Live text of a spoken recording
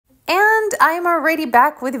I'm already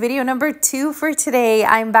back with video number 2 for today.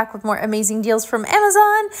 I'm back with more amazing deals from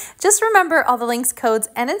Amazon. Just remember, all the links, codes,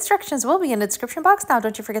 and instructions will be in the description box. Now,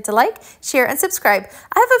 don't you forget to like, share, and subscribe.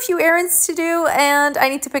 I have a few errands to do, and I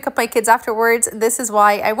need to pick up my kids afterwards. This is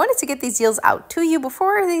why I wanted to get these deals out to you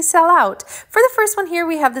before they sell out. For the first one here,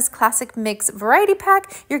 we have this classic mix variety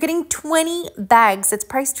pack. You're getting 20 bags. It's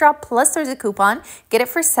price drop, plus there's a coupon. Get it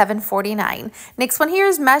for $7.49. Next one here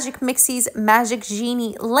is Magic Mixies Magic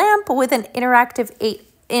Genie lamp with an interactive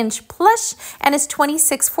 8-inch plush, and it's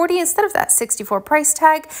 $26.40 instead of that $64 price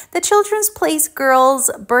tag. The Children's Place Girls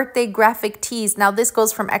Birthday Graphic Tees. Now this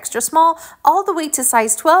goes from extra small all the way to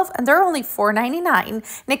size 12, and they're only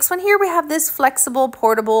 $4.99. Next one here, we have this flexible,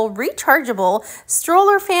 portable, rechargeable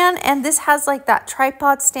stroller fan, and this has like that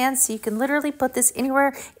tripod stand, so you can literally put this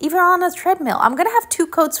anywhere, even on a treadmill. I'm gonna have 2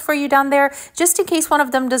 codes for you down there just in case one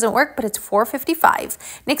of them doesn't work, but it's $4.55.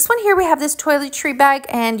 Next one here, we have this toiletry bag,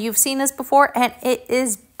 and you've seen this before, and it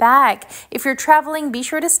is bag. If you're traveling, be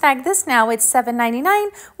sure to snag this now. It's $7.99.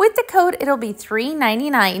 With the code, it'll be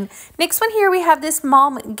 $3.99. Next one here, we have this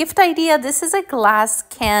mom gift idea. This is a glass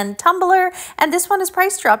can tumbler, and this one is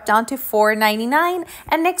price dropped down to $4.99.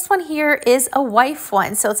 And next one here is a wife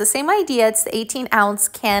one. So it's the same idea. It's the 18-ounce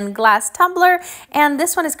can glass tumbler, and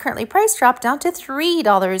this one is currently price dropped down to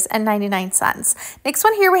 $3.99. Next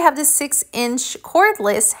one here, we have this 6-inch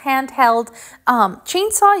cordless handheld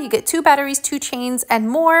chainsaw. You get 2 batteries, 2 chains, and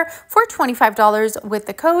more for $25 with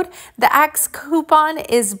the code. The Axe coupon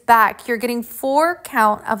is back. You're getting 4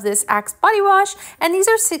 count of this Axe body wash, and these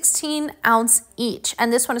are 16-ounce each.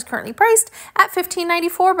 And this one is currently priced at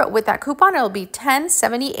 $15.94, but with that coupon, it'll be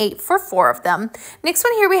 $10.78 for 4 of them. Next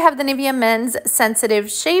one here, we have the NIVEA Men's Sensitive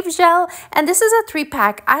Shave Gel, and this is a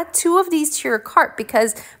 3-pack. Add 2 of these to your cart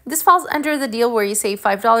because this falls under the deal where you save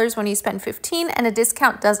 $5 when you spend $15, and a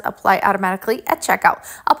discount does apply automatically at checkout.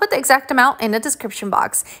 I'll put the exact amount in the description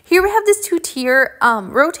box. Here we have this 2-tier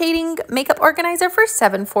rotating makeup organizer for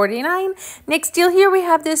 $7.49. Next deal here, we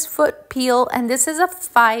have this foot peel, and this is a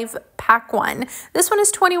 5-pack one. This one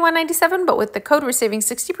is $21.97, but with the code, we're saving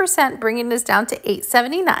 60%, bringing this down to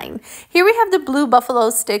 $8.79. Here we have the Blue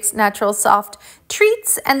Buffalo Sticks Natural Soft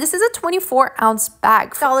Treats, and this is a 24-ounce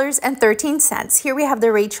bag, $13. Here we have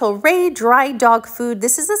the Rachel Ray Dry Dog Food.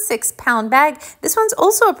 This is a 6-pound bag. This one's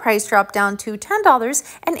also a price drop down to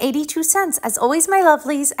 $10.82. As always, my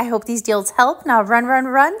lovelies, I hope these deals help. Now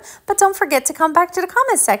run, but don't forget to come back to the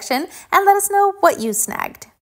comment section and let us know what you snagged.